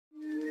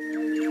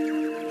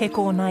He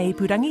kōna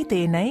ipurangi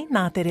tēnei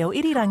nā te reo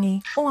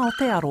irirangi o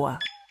Aotearoa.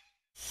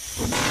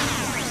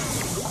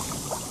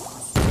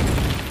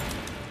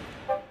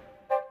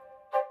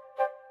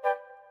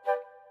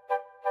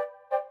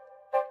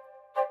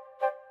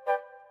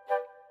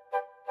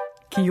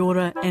 Kia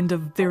ora and a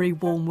very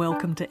warm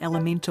welcome to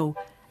Elemental,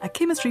 a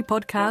chemistry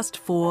podcast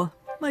for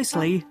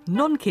mostly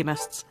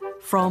non-chemists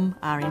from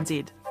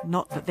RNZ.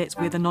 Not that that's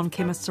where the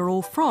non-chemists are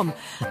all from.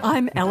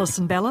 I'm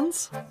Alison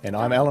Ballins. And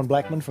I'm Allan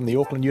Blackman from the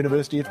Auckland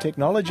University of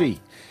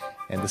Technology.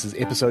 And this is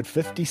episode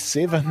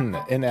 57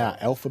 in our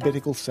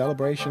alphabetical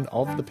celebration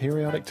of the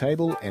periodic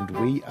table, and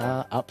we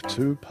are up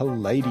to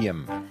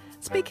Palladium.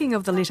 Speaking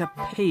of the letter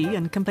P,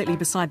 and completely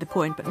beside the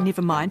point, but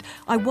never mind,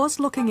 I was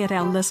looking at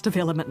our list of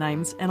element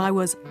names and I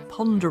was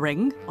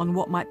pondering on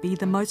what might be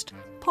the most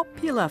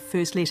popular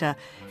first letter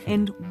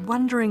and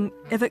wondering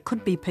if it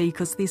could be P,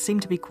 because there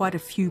seem to be quite a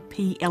few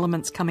P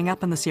elements coming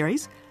up in the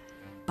series.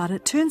 But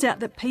it turns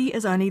out that P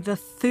is only the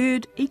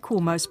third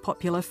equal most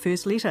popular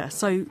first letter.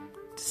 So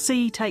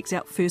C takes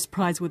out first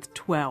prize with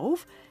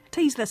 12,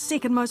 T's the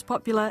second most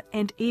popular,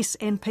 and S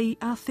and P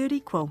are third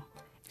equal.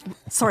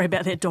 Sorry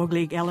about that dog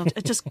leg, Allan.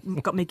 It just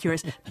got me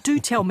curious. Do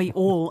tell me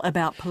all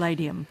about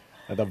Palladium.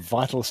 The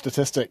vital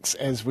statistics,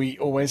 as we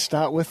always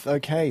start with.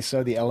 Okay,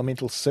 so the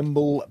elemental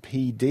symbol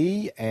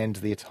PD and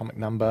the atomic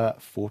number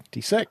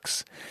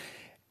 46.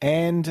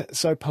 And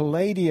so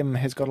Palladium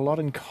has got a lot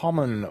in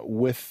common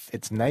with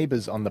its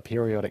neighbours on the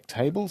periodic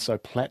table. So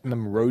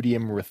platinum,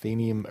 rhodium,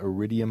 ruthenium,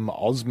 iridium,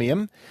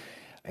 osmium.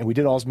 And we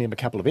did osmium a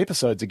couple of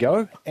episodes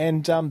ago.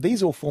 And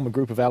these all form a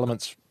group of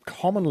elements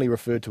commonly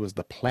referred to as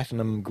the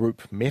platinum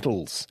group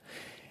metals.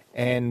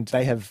 And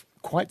they have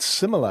quite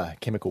similar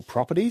chemical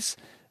properties,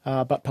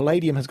 but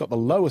palladium has got the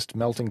lowest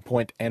melting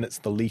point and it's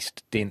the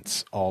least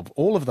dense of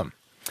all of them.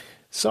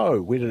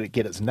 So, where did it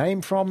get its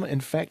name from?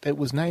 In fact, it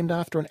was named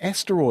after an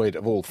asteroid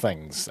of all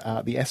things,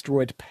 the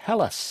asteroid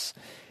Pallas.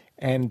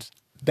 And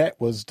that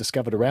was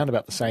discovered around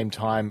about the same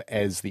time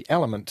as the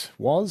element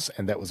was,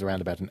 and that was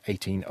around about in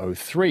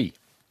 1803.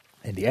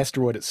 And the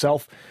asteroid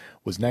itself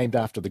was named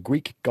after the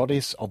Greek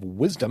goddess of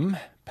wisdom,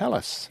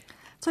 Pallas.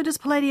 So does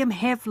palladium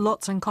have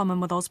lots in common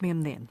with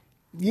osmium then?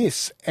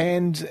 Yes,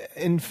 and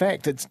in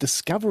fact its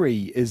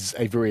discovery is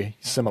a very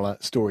similar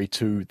story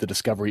to the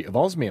discovery of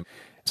osmium.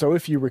 So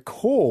if you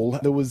recall,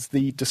 there was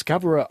the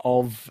discoverer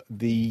of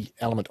the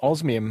element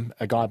osmium,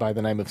 a guy by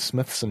the name of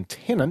Smithson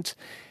Tennant,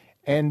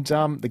 and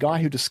the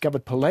guy who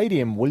discovered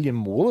palladium,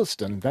 William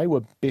Wollaston. They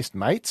were best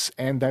mates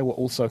and they were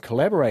also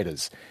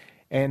collaborators.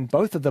 And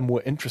both of them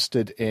were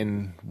interested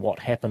in what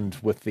happened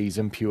with these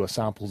impure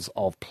samples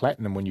of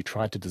platinum when you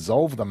tried to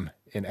dissolve them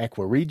in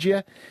aqua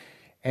regia.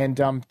 And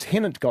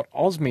Tennant got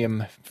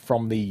osmium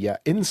from the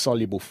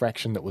insoluble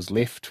fraction that was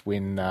left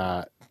when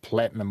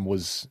platinum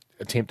was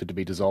attempted to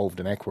be dissolved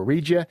in aqua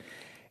regia.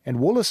 And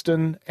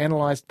Wollaston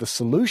analysed the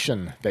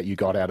solution that you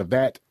got out of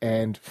that,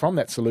 and from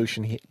that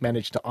solution he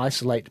managed to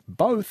isolate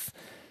both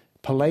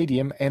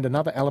palladium and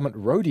another element,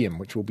 rhodium,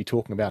 which we'll be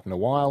talking about in a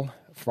while,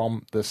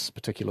 from this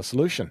particular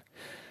solution.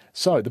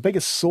 So the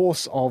biggest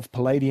source of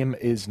palladium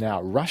is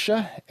now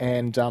Russia,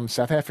 and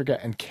South Africa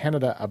and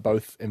Canada are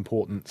both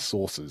important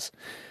sources.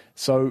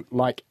 So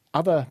like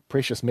other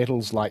precious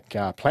metals like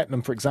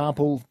platinum, for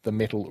example, the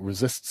metal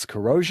resists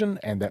corrosion,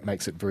 and that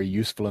makes it very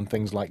useful in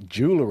things like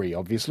jewellery,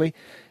 obviously.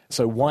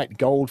 So white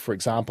gold, for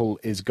example,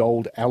 is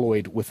gold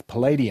alloyed with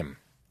palladium.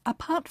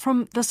 Apart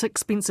from this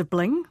expensive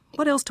bling,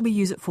 what else do we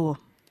use it for?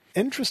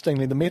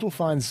 Interestingly, the metal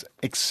finds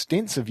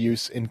extensive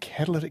use in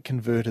catalytic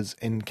converters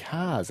in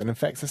cars. And in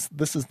fact,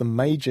 this is the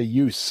major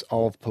use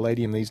of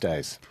palladium these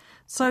days.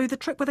 So the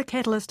trick with a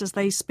catalyst is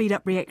they speed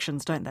up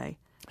reactions, don't they?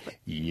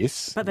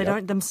 Yes. But they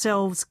don't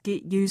themselves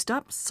get used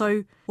up.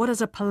 So what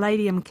is a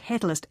palladium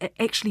catalyst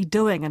actually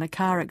doing in a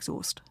car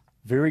exhaust?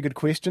 Very good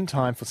question.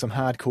 Time for some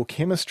hardcore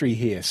chemistry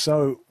here.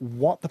 So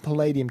what the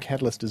palladium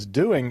catalyst is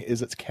doing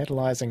is it's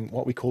catalyzing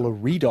what we call a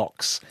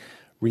redox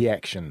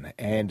reaction,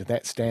 and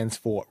that stands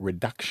for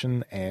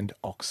reduction and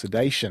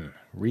oxidation,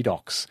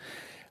 redox.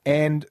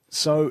 And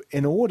so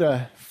in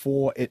order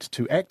for it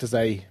to act as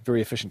a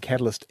very efficient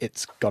catalyst,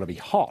 it's got to be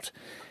hot.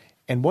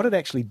 And what it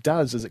actually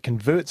does is it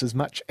converts as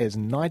much as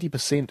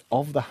 90%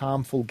 of the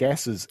harmful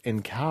gases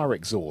in car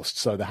exhaust.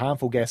 So the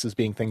harmful gases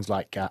being things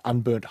like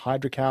unburnt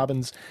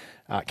hydrocarbons,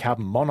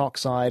 carbon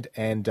monoxide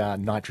and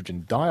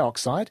nitrogen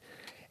dioxide.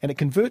 And it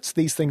converts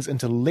these things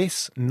into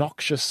less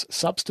noxious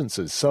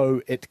substances.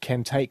 So it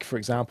can take, for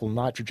example,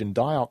 nitrogen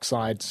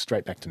dioxide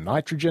straight back to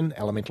nitrogen,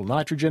 elemental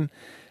nitrogen.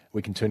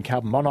 We can turn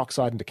carbon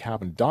monoxide into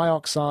carbon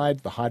dioxide.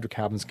 The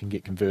hydrocarbons can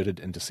get converted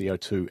into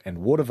CO2 and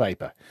water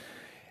vapour.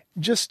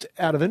 Just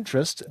out of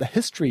interest, the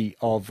history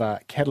of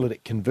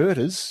catalytic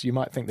converters, you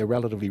might think they're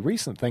relatively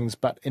recent things,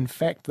 but in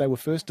fact they were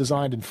first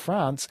designed in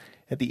France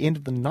at the end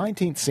of the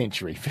 19th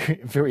century. Very,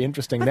 very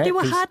interesting. But there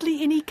were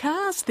hardly any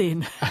cars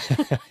then.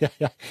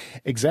 Yeah,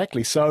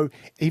 exactly. So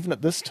even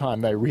at this time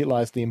they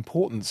realised the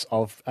importance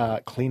of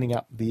cleaning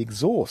up the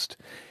exhaust.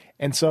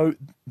 And so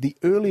the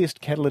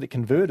earliest catalytic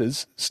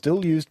converters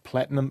still used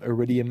platinum,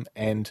 iridium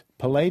and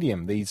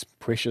palladium, these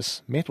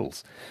precious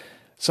metals.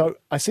 So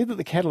I said that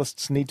the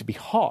catalysts need to be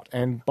hot,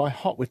 and by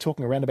hot we're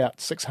talking around about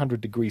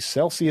 600 degrees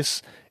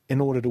Celsius in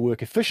order to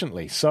work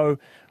efficiently. So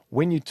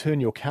when you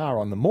turn your car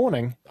on in the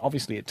morning,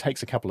 obviously it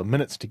takes a couple of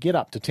minutes to get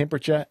up to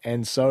temperature,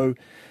 and so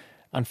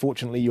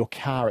unfortunately your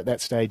car at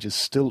that stage is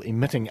still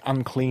emitting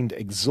uncleaned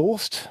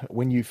exhaust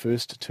when you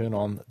first turn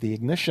on the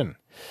ignition.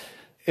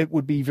 It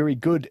would be very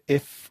good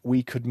if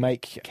we could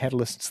make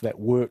catalysts that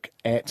work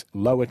at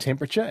lower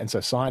temperature, and so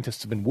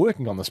scientists have been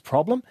working on this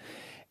problem.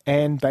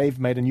 And they've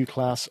made a new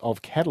class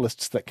of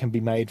catalysts that can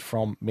be made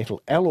from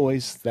metal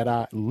alloys that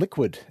are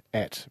liquid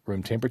at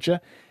room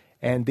temperature.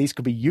 And these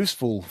could be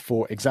useful,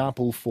 for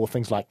example, for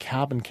things like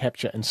carbon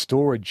capture and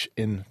storage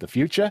in the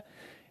future.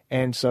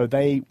 And so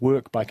they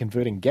work by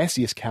converting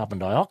gaseous carbon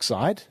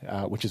dioxide,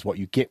 which is what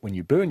you get when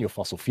you burn your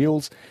fossil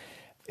fuels,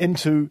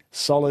 into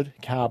solid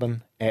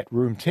carbon at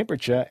room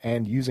temperature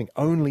and using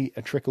only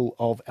a trickle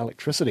of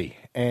electricity.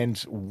 And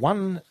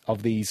one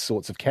of these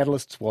sorts of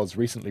catalysts was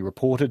recently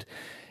reported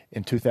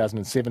in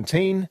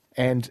 2017,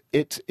 and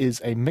it is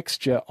a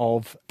mixture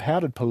of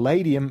powdered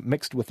palladium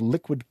mixed with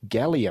liquid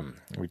gallium.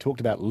 We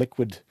talked about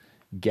liquid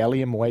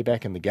gallium way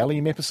back in the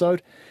gallium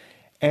episode,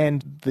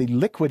 and the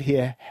liquid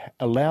here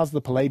allows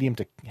the palladium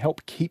to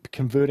help keep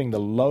converting the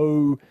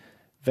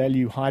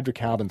low-value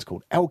hydrocarbons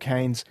called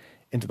alkanes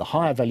into the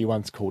higher-value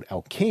ones called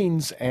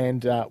alkenes,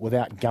 and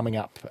without gumming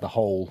up the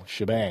whole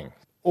shebang.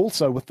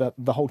 Also, with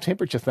the whole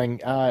temperature thing,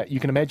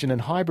 you can imagine in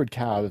hybrid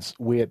cars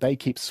where they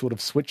keep sort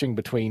of switching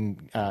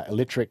between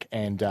electric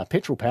and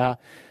petrol power,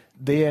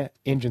 their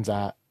engines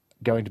are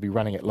going to be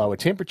running at lower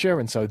temperature,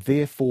 and so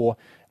therefore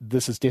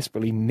this is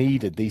desperately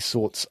needed, these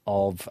sorts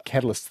of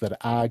catalysts that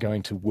are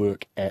going to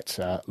work at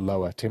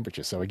lower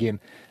temperature. So again,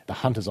 the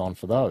hunt is on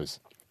for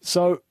those.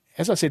 So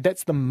as I said,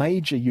 that's the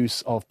major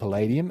use of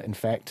palladium, in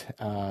fact,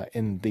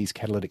 in these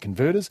catalytic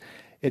converters.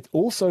 It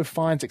also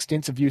finds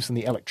extensive use in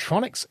the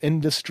electronics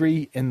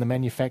industry in the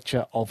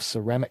manufacture of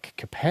ceramic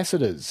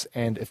capacitors.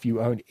 And if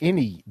you own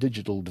any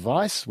digital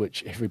device,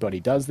 which everybody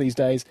does these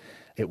days,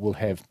 it will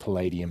have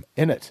palladium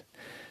in it.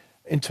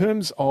 In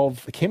terms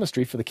of the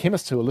chemistry, for the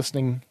chemists who are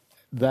listening,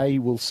 they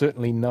will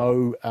certainly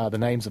know the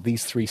names of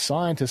these three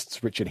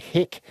scientists, Richard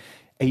Heck,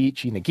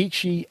 Eiichi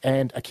Negishi,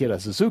 and Akira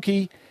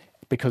Suzuki,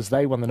 because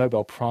they won the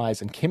Nobel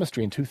Prize in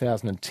Chemistry in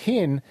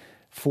 2010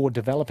 for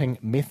developing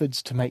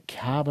methods to make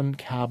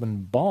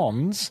carbon-carbon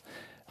bonds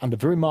under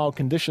very mild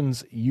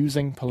conditions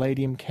using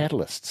palladium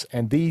catalysts.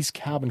 And these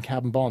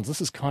carbon-carbon bonds, this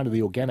is kind of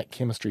the organic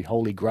chemistry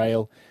holy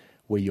grail,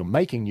 where you're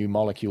making new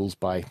molecules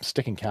by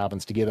sticking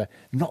carbons together.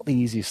 Not the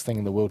easiest thing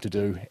in the world to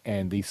do,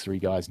 and these three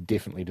guys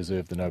definitely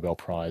deserve the Nobel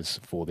Prize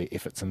for their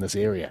efforts in this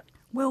area.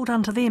 Well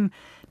done to them.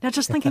 Now,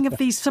 just thinking of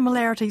these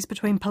similarities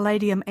between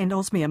palladium and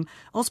osmium.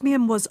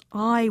 Osmium was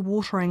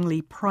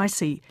eye-wateringly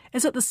pricey.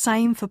 Is it the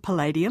same for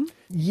palladium?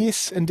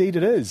 Yes, indeed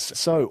it is.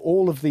 So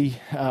all of the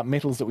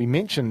metals that we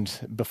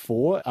mentioned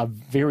before are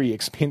very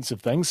expensive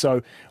things,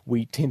 so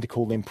we tend to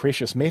call them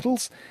precious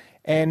metals.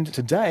 And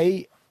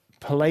today,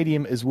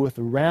 palladium is worth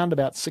around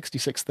about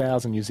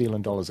 66,000 New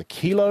Zealand dollars a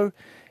kilo,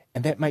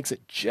 and that makes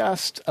it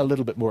just a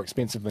little bit more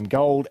expensive than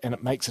gold, and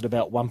it makes it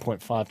about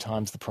 1.5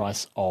 times the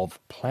price of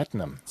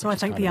platinum. So I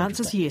think the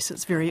answer is yes,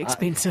 it's very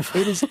expensive.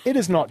 It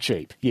is not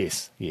cheap,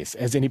 yes,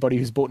 as anybody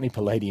who's bought any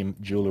palladium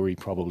jewellery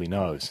probably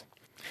knows.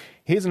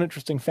 Here's an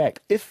interesting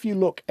fact. If you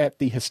look at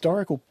the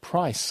historical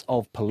price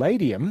of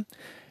palladium,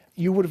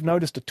 you would have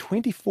noticed a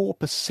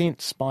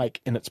 24%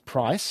 spike in its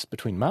price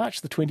between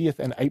March the 20th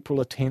and April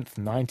the 10th,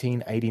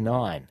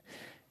 1989.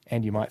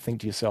 And you might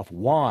think to yourself,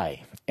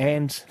 why?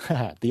 And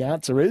the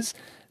answer is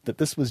that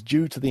this was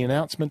due to the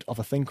announcement of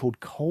a thing called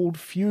cold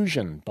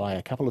fusion by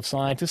a couple of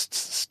scientists,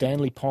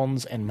 Stanley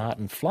Pons and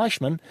Martin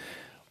Fleischmann,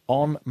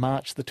 on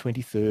March the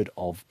 23rd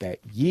of that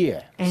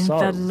year. And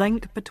the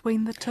link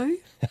between the two?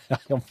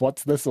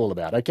 What's this all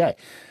about? Okay,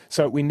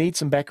 so we need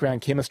some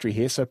background chemistry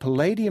here. So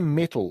palladium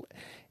metal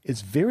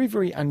is very,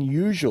 very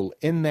unusual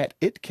in that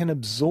it can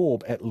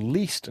absorb at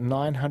least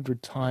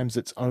 900 times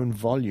its own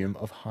volume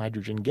of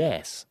hydrogen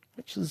gas,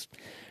 which is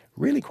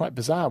really quite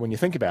bizarre when you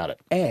think about it.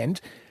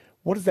 And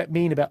what does that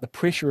mean about the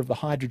pressure of the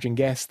hydrogen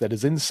gas that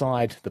is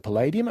inside the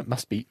palladium? It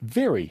must be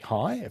very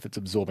high if it's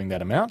absorbing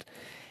that amount.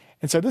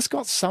 And so this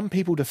got some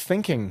people to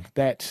thinking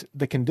that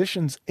the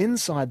conditions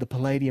inside the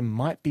palladium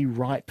might be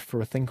ripe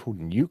for a thing called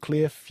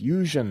nuclear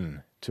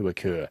fusion to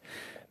occur.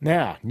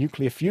 Now,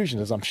 nuclear fusion,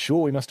 as I'm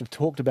sure we must have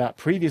talked about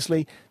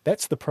previously,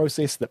 that's the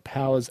process that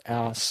powers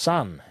our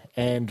sun.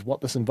 And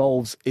what this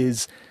involves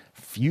is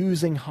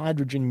fusing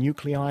hydrogen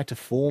nuclei to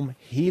form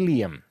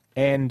helium.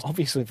 And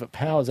obviously, if it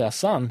powers our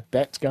sun,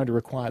 that's going to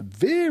require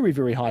very,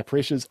 very high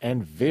pressures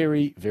and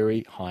very,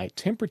 very high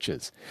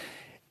temperatures.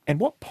 And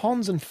what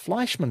Pons and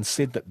Fleischmann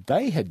said that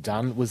they had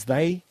done was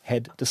they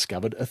had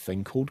discovered a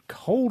thing called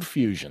cold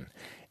fusion,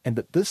 and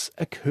that this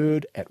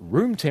occurred at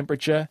room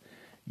temperature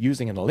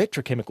using an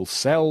electrochemical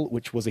cell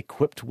which was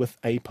equipped with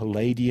a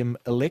palladium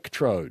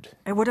electrode.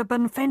 It would have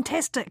been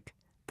fantastic.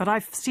 but I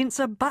sense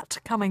a but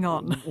coming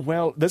on.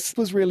 Well, this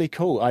was really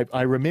cool.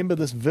 I remember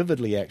this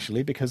vividly,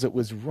 actually, because it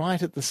was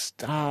right at the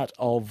start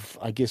of,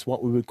 I guess,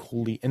 what we would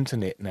call the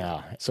internet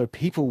now. So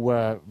people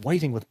were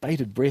waiting with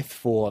bated breath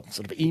for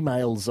sort of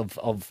emails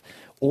of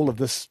all of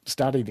this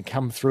starting to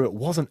come through. It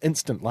wasn't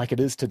instant like it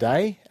is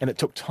today, and it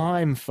took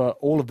time for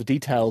all of the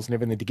details and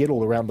everything to get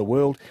all around the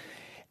world.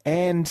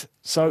 And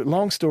so,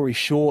 long story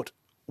short,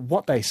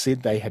 what they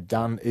said they had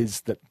done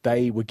is that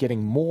they were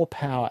getting more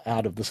power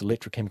out of this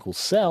electrochemical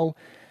cell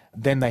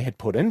than they had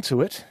put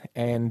into it,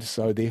 and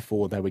so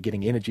therefore they were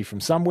getting energy from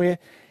somewhere.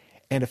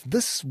 And if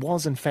this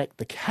was in fact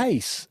the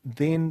case,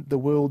 then the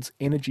world's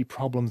energy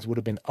problems would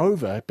have been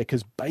over,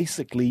 because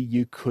basically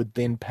you could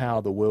then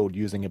power the world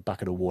using a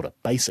bucket of water.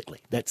 Basically,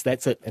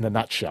 that's it in a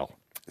nutshell.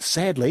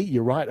 Sadly,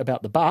 you're right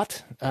about the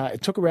but.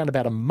 It took around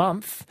about a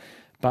month,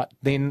 but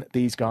then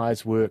these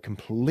guys were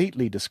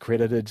completely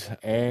discredited,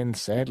 and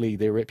sadly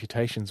their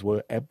reputations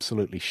were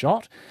absolutely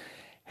shot.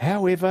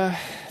 However,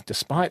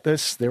 despite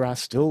this, there are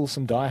still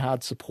some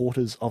diehard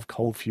supporters of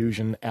cold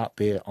fusion out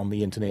there on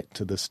the internet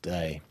to this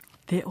day.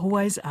 There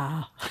always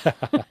are.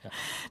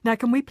 Now,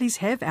 can we please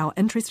have our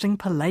interesting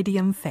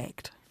palladium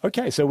fact?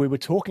 Okay, so we were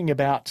talking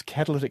about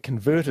catalytic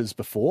converters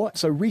before.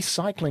 So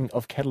recycling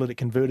of catalytic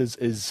converters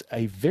is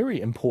a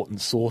very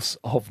important source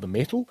of the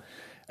metal.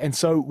 And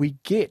so we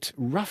get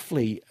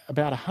roughly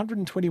about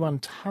 121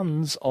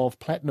 tonnes of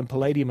platinum,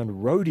 palladium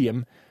and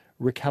rhodium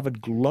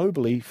recovered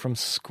globally from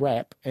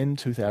scrap in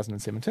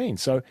 2017.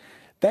 So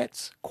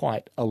that's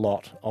quite a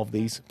lot of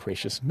these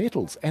precious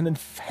metals. And in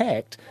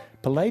fact,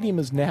 palladium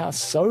is now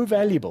so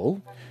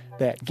valuable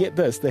that, get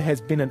this, there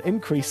has been an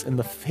increase in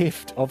the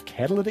theft of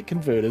catalytic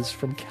converters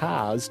from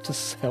cars to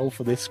sell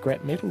for their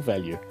scrap metal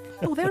value.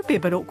 Well, that would be a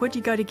bit awkward.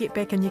 You go to get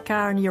back in your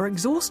car and your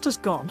exhaust is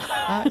gone.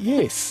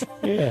 Yes,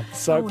 yeah.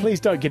 So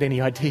please don't get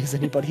any ideas,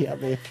 anybody out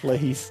there,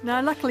 please.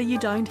 No, luckily you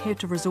don't have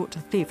to resort to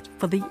theft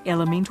for the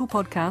Elemental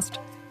podcast.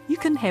 You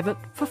can have it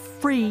for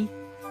free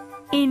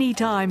any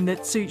time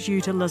that suits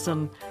you to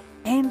listen.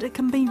 And it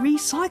can be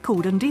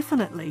recycled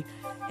indefinitely.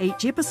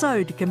 Each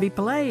episode can be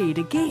played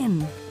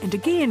again and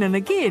again and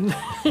again.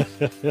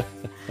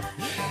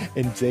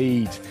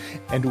 Indeed.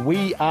 And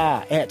we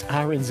are at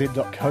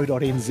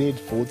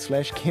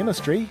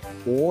rnz.co.nz/chemistry,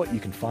 or you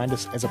can find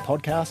us as a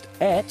podcast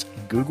at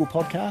Google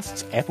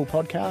Podcasts, Apple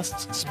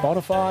Podcasts,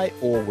 Spotify,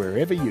 or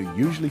wherever you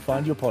usually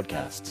find your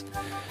podcasts.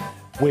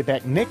 We're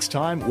back next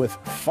time with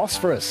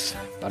Phosphorus.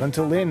 But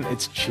until then,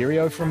 it's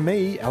cheerio from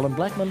me, Allan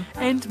Blackman.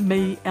 And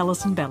me,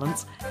 Alison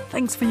Balance.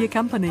 Thanks for your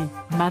company.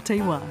 Mā te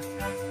wā.